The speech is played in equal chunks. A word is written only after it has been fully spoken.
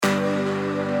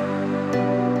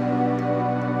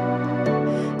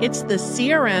It's the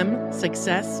CRM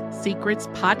Success Secrets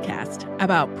podcast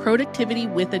about productivity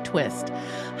with a twist.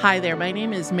 Hi there, my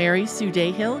name is Mary Sue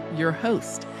Dayhill, your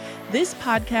host. This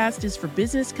podcast is for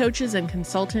business coaches and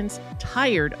consultants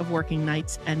tired of working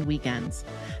nights and weekends.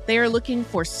 They are looking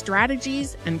for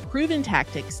strategies and proven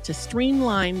tactics to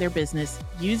streamline their business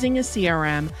using a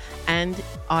CRM and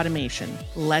automation.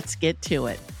 Let's get to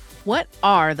it. What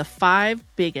are the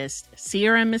 5 biggest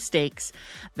CRM mistakes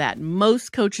that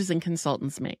most coaches and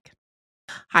consultants make?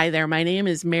 Hi there, my name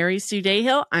is Mary Sue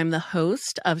Dayhill. I'm the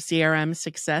host of CRM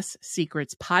Success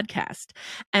Secrets podcast.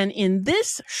 And in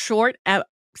this short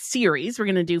series, we're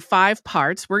going to do 5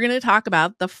 parts. We're going to talk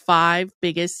about the 5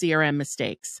 biggest CRM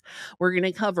mistakes. We're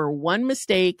going to cover one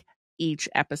mistake each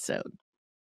episode.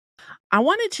 I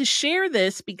wanted to share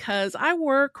this because I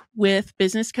work with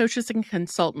business coaches and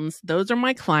consultants. Those are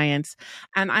my clients,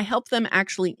 and I help them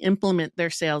actually implement their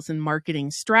sales and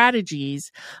marketing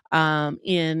strategies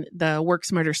in the Work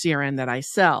Smarter CRM that I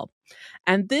sell.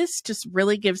 And this just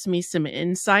really gives me some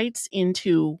insights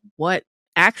into what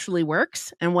actually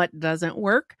works and what doesn't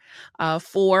work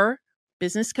for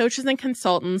business coaches and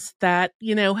consultants that,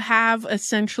 have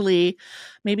essentially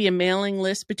maybe a mailing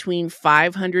list between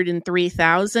 500 and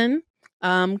 3,000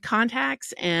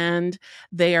 contacts, and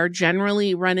they are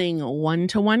generally running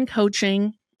one-to-one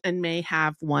coaching and may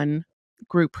have one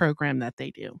group program that they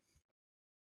do.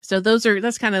 So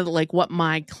that's kind of like what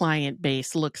my client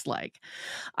base looks like.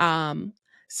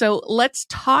 So let's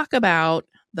talk about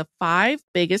the 5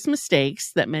 biggest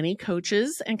mistakes that many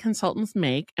coaches and consultants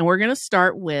make. And we're going to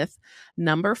start with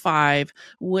number 5,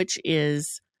 which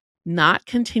is not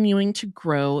continuing to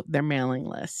grow their mailing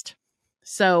list.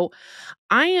 So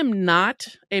I am not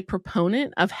a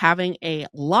proponent of having a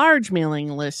large mailing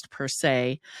list per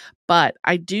se, but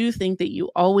I do think that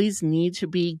you always need to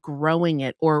be growing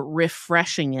it or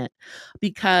refreshing it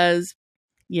because,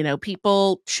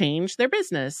 people change their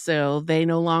business. So they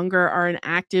no longer are an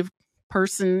active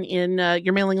person in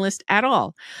your mailing list at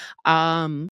all.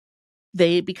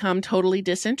 They become totally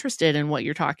disinterested in what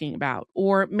you're talking about,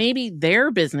 or maybe their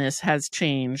business has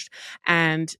changed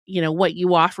and, what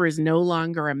you offer is no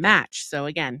longer a match. So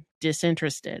again,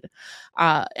 disinterested.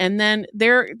 And then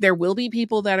there will be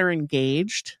people that are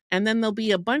engaged, and then there'll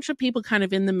be a bunch of people kind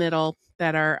of in the middle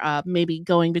that are maybe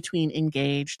going between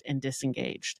engaged and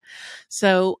disengaged.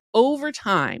 So over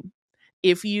time,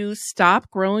 if you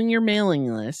stop growing your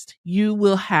mailing list, you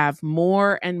will have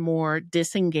more and more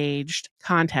disengaged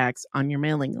contacts on your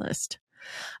mailing list.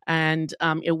 And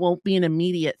it won't be an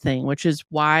immediate thing, which is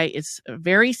why it's a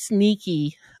very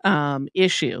sneaky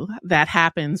issue that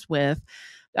happens with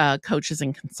coaches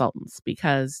and consultants,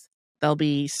 because they'll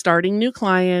be starting new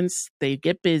clients, they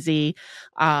get busy,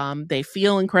 they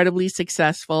feel incredibly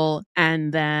successful,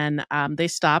 and then they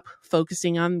stop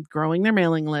focusing on growing their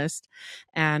mailing list.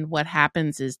 And what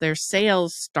happens is their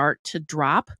sales start to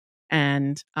drop,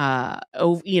 and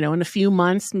in a few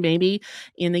months, maybe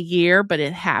in a year, but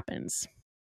it happens.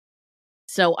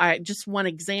 So one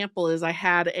example is I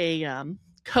had a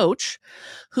coach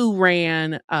who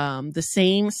ran the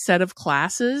same set of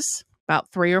classes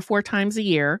about 3 or 4 times a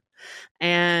year.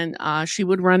 And she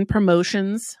would run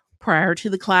promotions prior to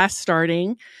the class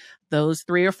starting those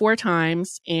 3 or 4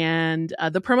 times. And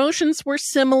the promotions were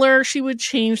similar. She would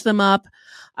change them up,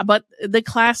 but the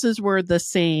classes were the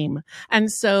same.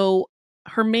 And so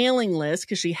her mailing list,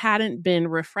 because she hadn't been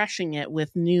refreshing it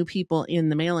with new people in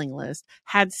the mailing list,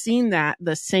 had seen that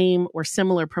the same or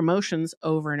similar promotions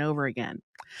over and over again.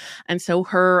 And so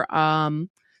her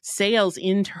sales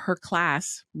into her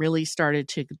class really started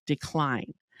to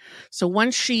decline. So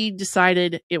once she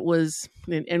decided it was,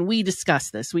 and we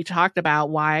discussed this, we talked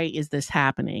about why is this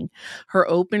happening. Her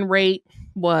open rate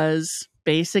was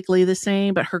basically the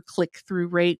same, but her click-through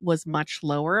rate was much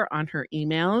lower on her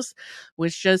emails,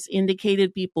 which just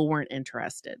indicated people weren't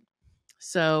interested.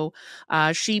 So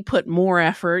she put more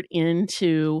effort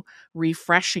into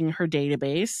refreshing her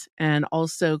database and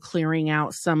also clearing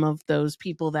out some of those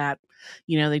people that,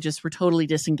 they just were totally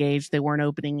disengaged. They weren't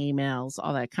opening emails,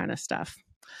 all that kind of stuff.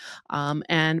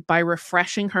 And by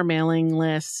refreshing her mailing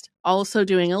list, also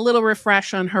doing a little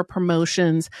refresh on her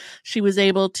promotions, she was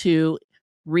able to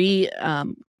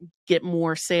get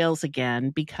more sales again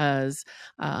because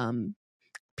there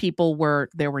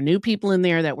were new people in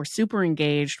there that were super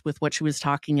engaged with what she was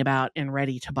talking about and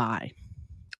ready to buy.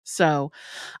 So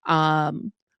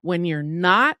when you're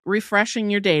not refreshing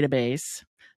your database,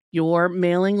 your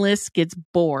mailing list gets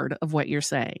bored of what you're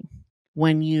saying.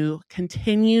 When you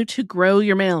continue to grow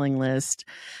your mailing list,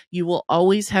 you will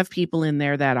always have people in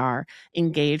there that are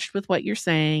engaged with what you're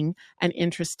saying and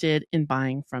interested in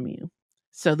buying from you.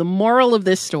 So the moral of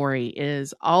this story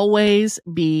is always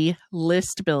be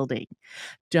list building.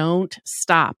 Don't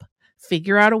stop.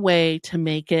 Figure out a way to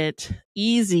make it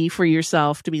easy for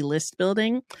yourself to be list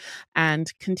building and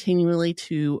continually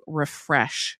to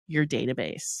refresh your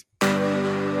database.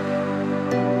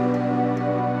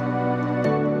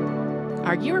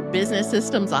 Are your business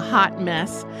systems a hot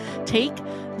mess? Take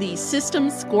the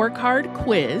Systems Scorecard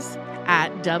quiz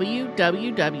at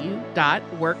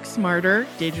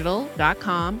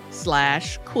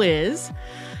www.worksmarterdigital.com/quiz.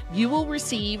 You will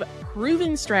receive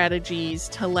proven strategies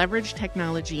to leverage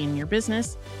technology in your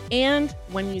business. And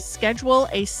when you schedule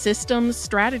a systems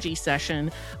strategy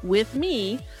session with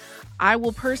me, I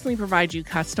will personally provide you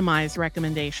customized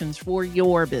recommendations for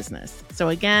your business. So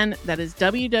again, that is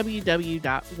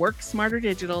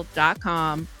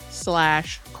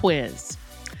www.worksmarterdigital.com/quiz.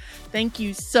 Thank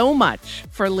you so much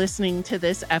for listening to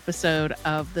this episode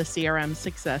of the CRM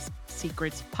Success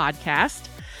Secrets podcast.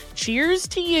 Cheers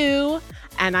to you,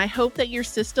 and I hope that your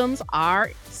systems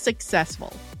are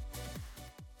successful.